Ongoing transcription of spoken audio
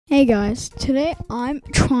Hey guys, today I'm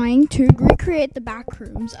trying to recreate the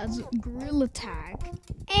backrooms as a gorilla tag,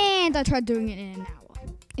 and I tried doing it in an hour.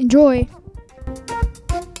 Enjoy!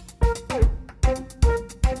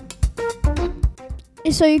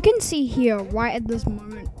 So you can see here, right at this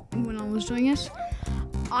moment when I was doing this,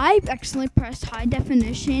 I accidentally pressed high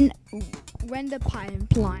definition render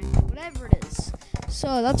pipeline, whatever it is.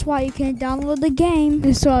 So that's why you can't download the game.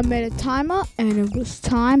 And so I made a timer, and it was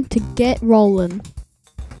time to get rolling.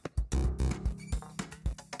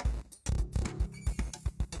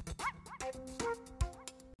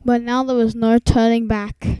 But now there was no turning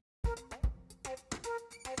back.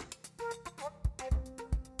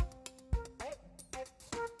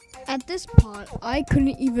 At this part, I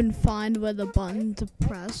couldn't even find where the button to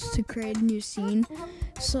press to create a new scene.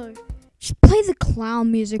 So, just play the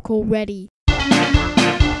clown music already.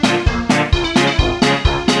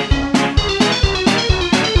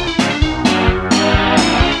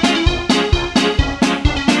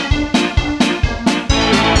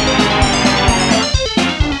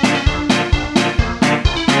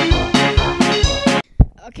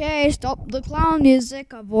 Okay, stop the clown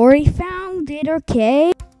music. I've already found it,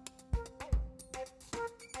 okay?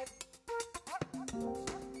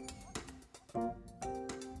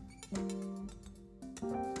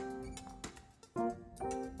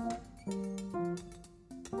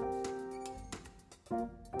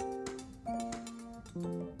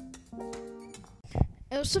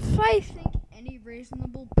 So if I think any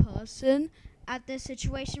reasonable person at this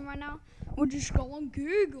situation right now would just go on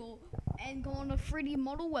Google and go on a 3D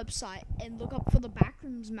model website and look up for the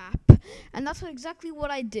backrooms map. And that's exactly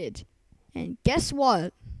what I did. And guess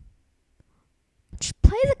what? Just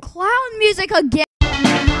play the clown music again.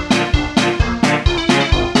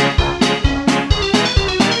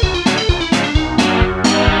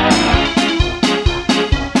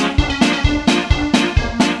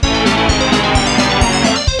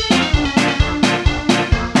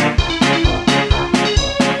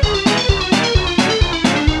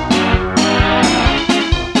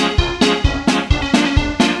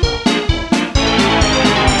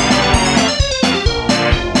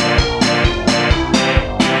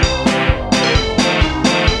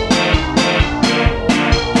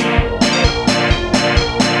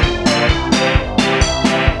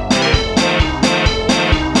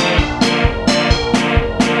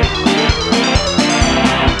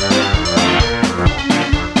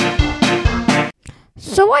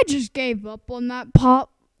 So I just gave up on that part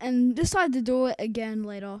and decided to do it again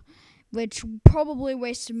later, which probably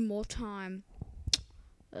wasted more time.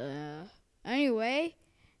 Anyway,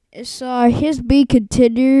 so here's me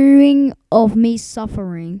continuing of me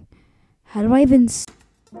suffering. How do I even...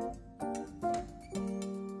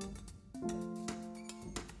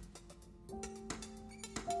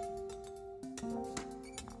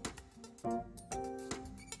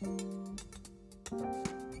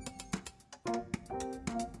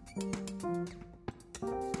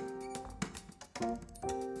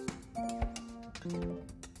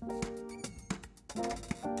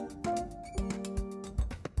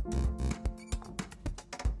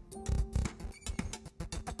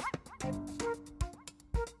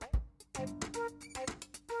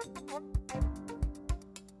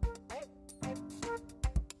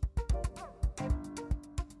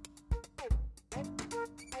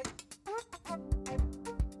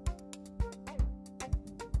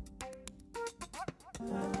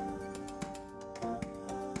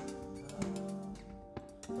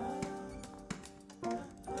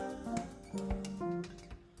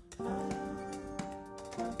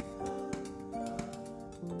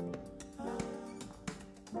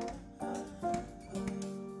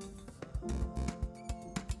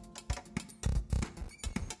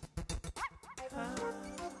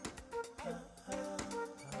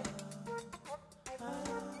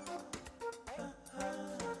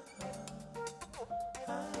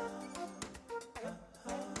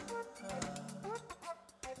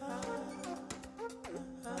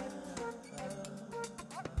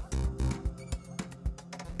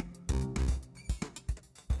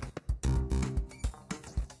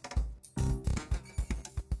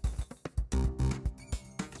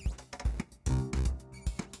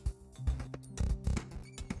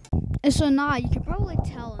 So now you can probably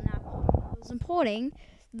tell in that part, I was importing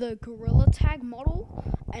the gorilla tag model,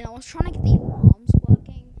 and I was trying to get the arms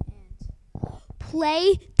working, and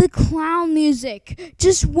play the clown music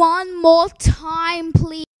just one more time,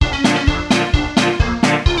 please.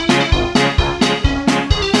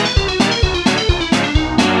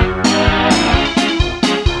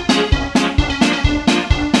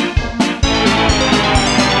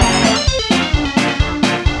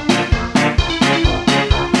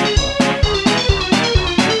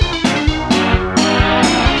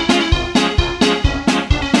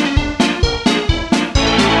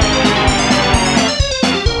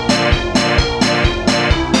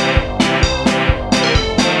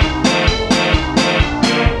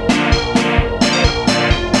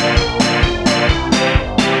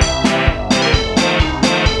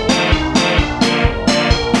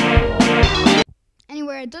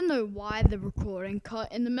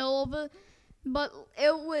 in the middle of it. But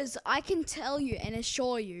it was, I can tell you and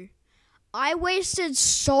assure you, I wasted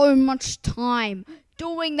so much time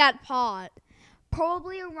doing that part.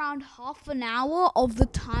 Probably around half an hour of the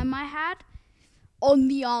time I had on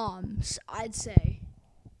the arms, I'd say.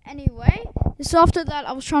 Anyway, so after that,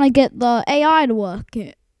 I was trying to get the AI to work,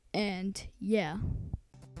 and yeah.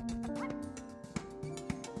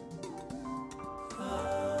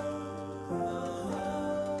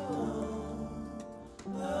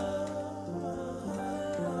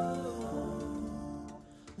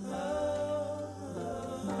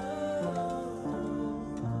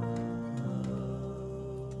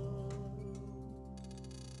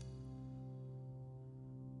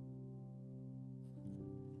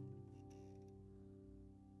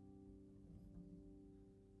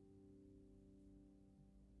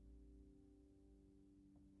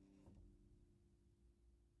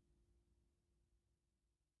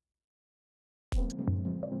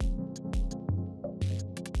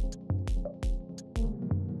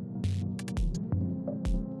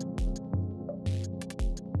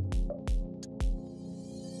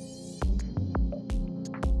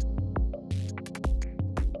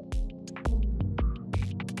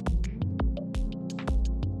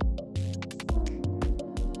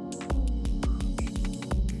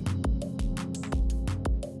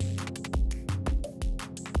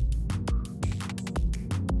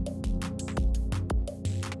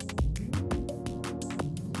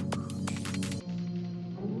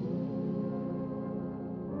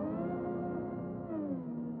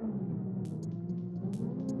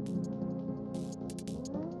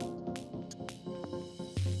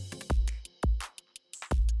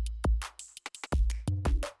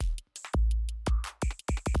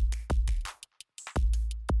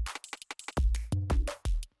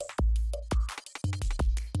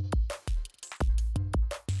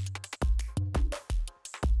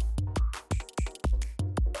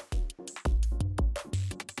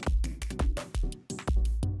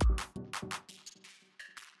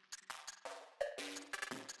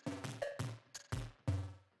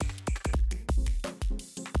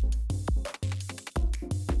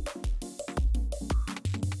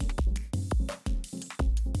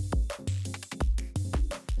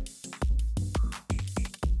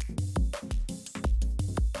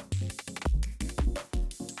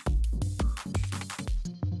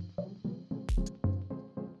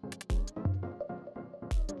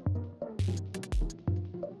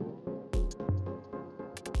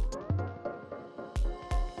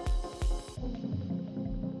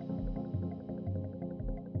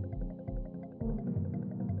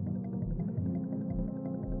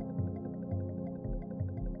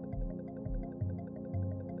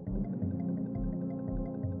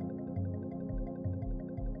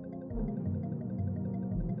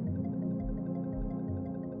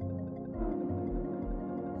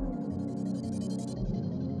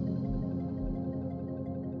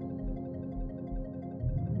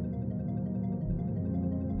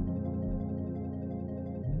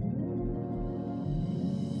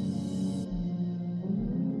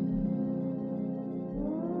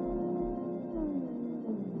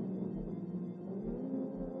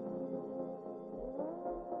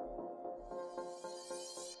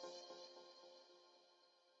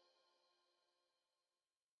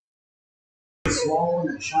 Swollen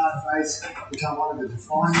and sharp face become one of the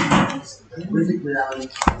defining elements of the horrific reality.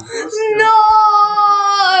 No!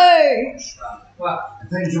 And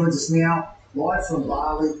Peter joins us now, live from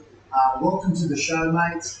Bali. Welcome to the show,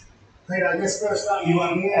 mates. Peter, I guess first up, you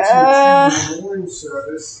are here to attend the memorial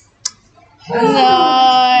service. No!